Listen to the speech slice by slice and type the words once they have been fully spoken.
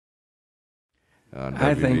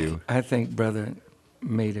WVON. I think brother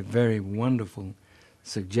made a very wonderful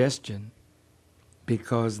suggestion,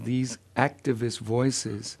 because these activist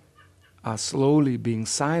voices are slowly being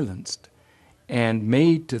silenced and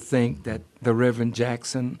made to think that the Reverend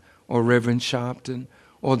Jackson or Reverend Sharpton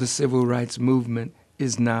or the civil rights movement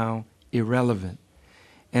is now irrelevant.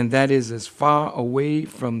 And that is as far away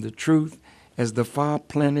from the truth as the far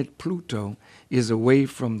planet Pluto is away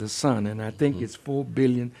from the sun. And I think it's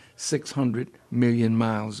 4,600,000,000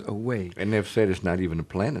 miles away. And they've said it's not even a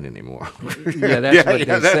planet anymore. Yeah, that's what they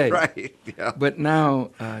that's say. Right. Yeah. But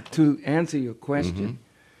now, to answer your question,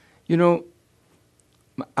 you know,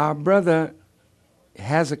 our brother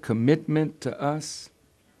has a commitment to us,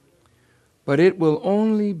 but it will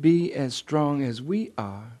only be as strong as we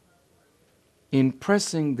are in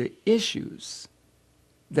pressing the issues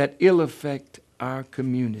that ill affect our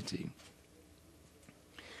community.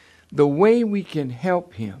 The way we can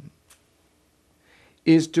help him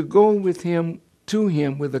is to go with him to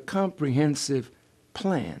him with a comprehensive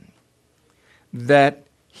plan that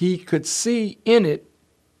he could see in it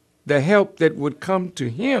the help that would come to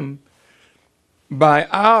him by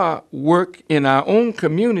our work in our own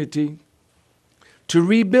community to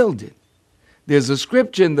rebuild it. There's a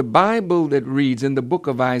scripture in the Bible that reads in the book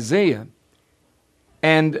of Isaiah,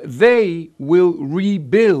 and they will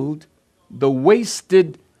rebuild the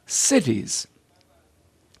wasted cities.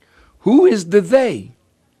 Who is the they?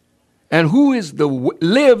 And who is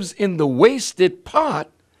lives in the wasted part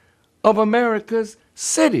of America's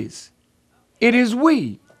cities? It is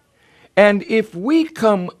we. And if we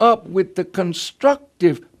come up with the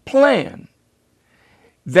constructive plan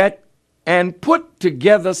that and put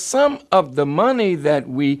together some of the money that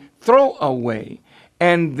we throw away,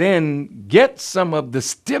 and then get some of the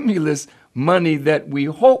stimulus money that we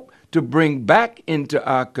hope to bring back into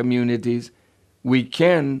our communities, we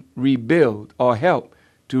can rebuild or help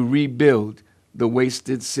to rebuild the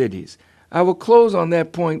wasted cities. I will close on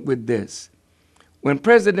that point with this. When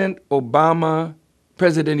President Obama,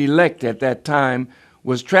 President-elect at that time,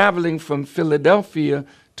 was traveling from Philadelphia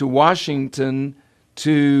to Washington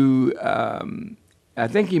to, I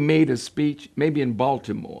think he made a speech maybe in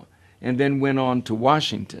Baltimore, and then went on to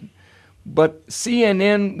Washington. But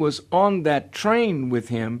CNN was on that train with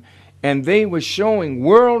him, and they were showing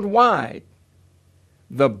worldwide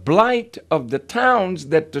the blight of the towns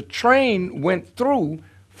that the train went through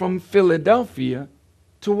from Philadelphia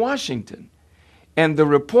to Washington. And the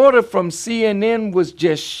reporter from CNN was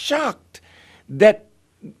just shocked that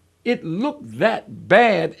it looked that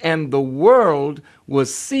bad, and the world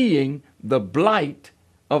was seeing the blight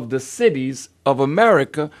of the cities of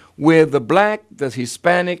America where the black, the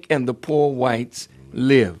Hispanic, and the poor whites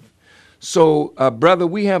live. So, brother,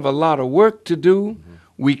 we have a lot of work to do.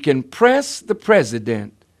 We can press the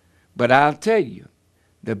president, but I'll tell you,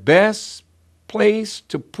 the best place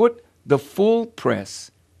to put the full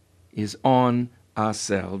press is on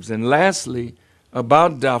ourselves. And lastly,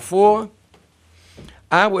 about Darfur,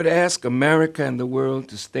 I would ask America and the world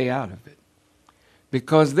to stay out of it,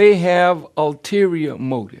 because they have ulterior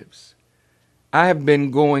motives. I have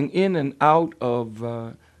been going in and out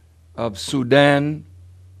of Sudan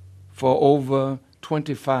for over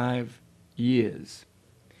 25 years.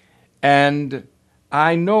 And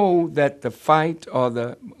I know that the fight or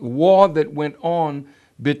the war that went on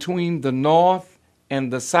between the North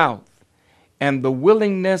and the South, and the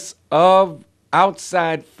willingness of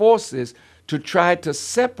outside forces to try to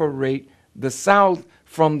separate the South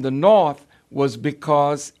from the North, was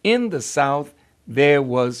because in the South there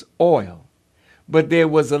was oil. But there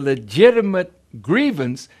was a legitimate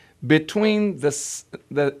grievance between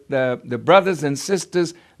the brothers and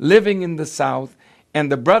sisters living in the South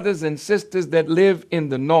and the brothers and sisters that live in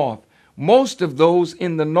the North. Most of those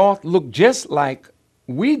in the North look just like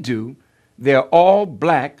we do. They're all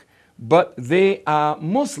black, but they are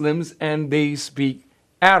Muslims and they speak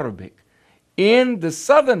Arabic. In the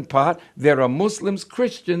southern part, there are Muslims,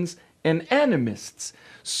 Christians, and animists.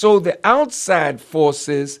 So the outside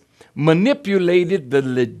forces manipulated the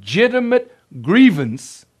legitimate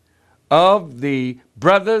grievance of the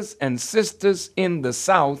brothers and sisters in the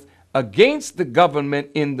South against the government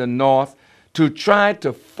in the North to try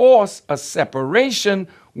to force a separation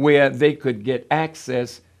where they could get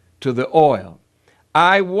access to the oil.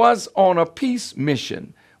 I was on a peace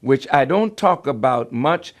mission, which I don't talk about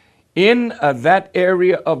much, in that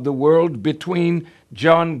area of the world between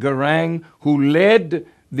John Garang, who led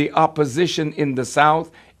the opposition in the South,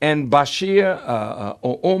 and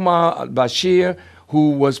Omar al-Bashir,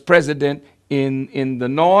 who was president in the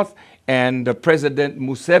North, and President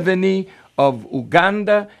Museveni of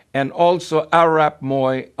Uganda, and also Arap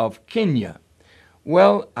Moi of Kenya.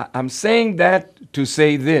 Well, I'm saying that to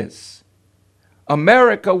say this.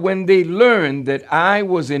 America, when they learned that I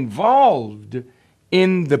was involved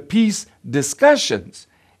in the peace discussions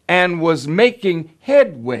and was making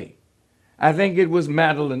headway, I think it was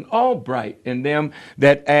Madeleine Albright and them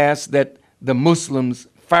that asked that the Muslims,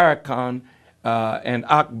 Farrakhan and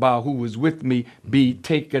Akbar, who was with me, be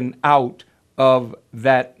taken out of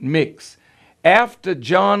that mix. After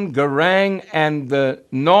John Garang and the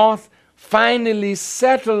North finally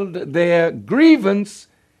settled their grievance,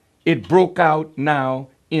 it broke out now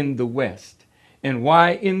in the West. And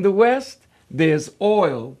why in the West? There's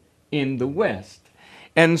oil in the West.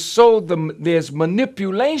 And so there's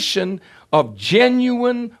manipulation of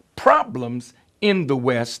genuine problems in the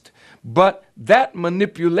West, but that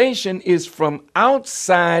manipulation is from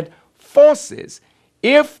outside forces.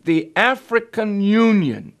 If the African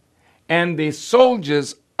Union and the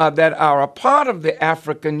soldiers that are a part of the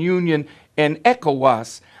African Union and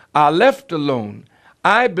ECOWAS are left alone,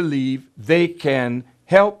 I believe they can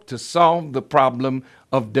help to solve the problem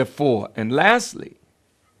of Darfur. And lastly,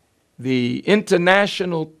 the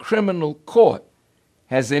International Criminal Court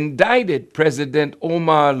has indicted President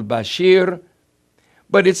Omar al-Bashir,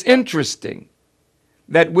 but it's interesting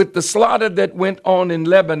that with the slaughter that went on in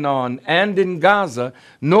Lebanon and in Gaza,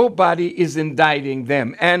 nobody is indicting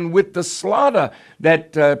them. And with the slaughter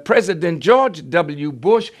that President George W.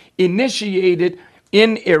 Bush initiated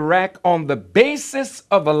in Iraq on the basis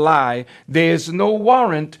of a lie, there's no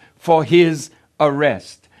warrant for his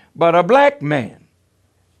arrest. But a black man,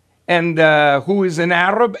 and who is an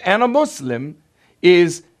Arab and a Muslim,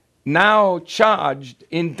 is now charged,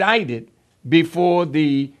 indicted before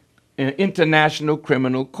the International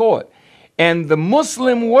Criminal Court. And the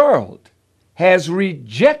Muslim world has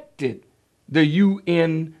rejected the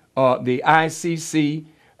UN, the ICC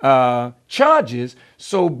charges,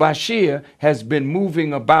 so Bashir has been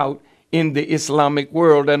moving about in the Islamic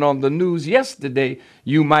world. And on the news yesterday,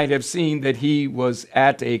 you might have seen that he was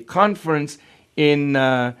at a conference in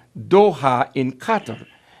Doha in Qatar,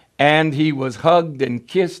 and he was hugged and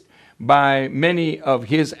kissed by many of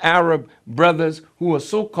his Arab brothers who are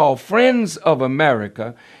so-called friends of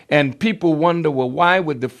America. And people wonder, well, why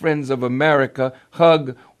would the friends of America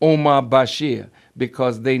hug Omar Bashir?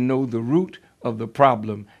 Because they know the root of the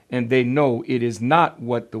problem, and they know it is not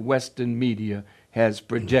what the Western media has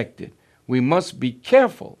projected. We must be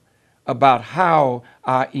careful about how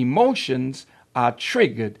our emotions are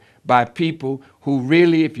triggered by people who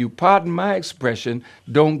really, if you pardon my expression,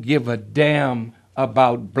 don't give a damn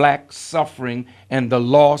about black suffering and the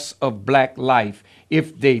loss of black life.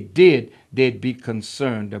 If they did, they'd be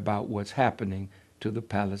concerned about what's happening to the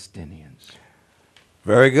Palestinians.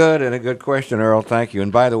 Very good, and a good question, Earl. Thank you.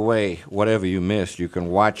 And by the way, whatever you missed, you can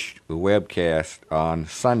watch the webcast on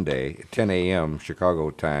Sunday at 10 a.m.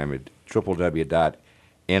 Chicago time at www.noi.org,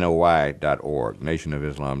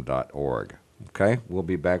 nationofislam.org. Okay? We'll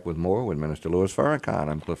be back with more with Minister Louis Farrakhan.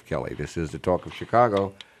 I'm Cliff Kelly. This is the Talk of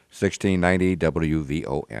Chicago, 1690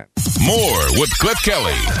 WVON. More with Cliff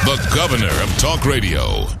Kelly, the governor of talk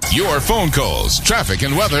radio. Your phone calls, traffic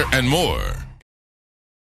and weather, and more.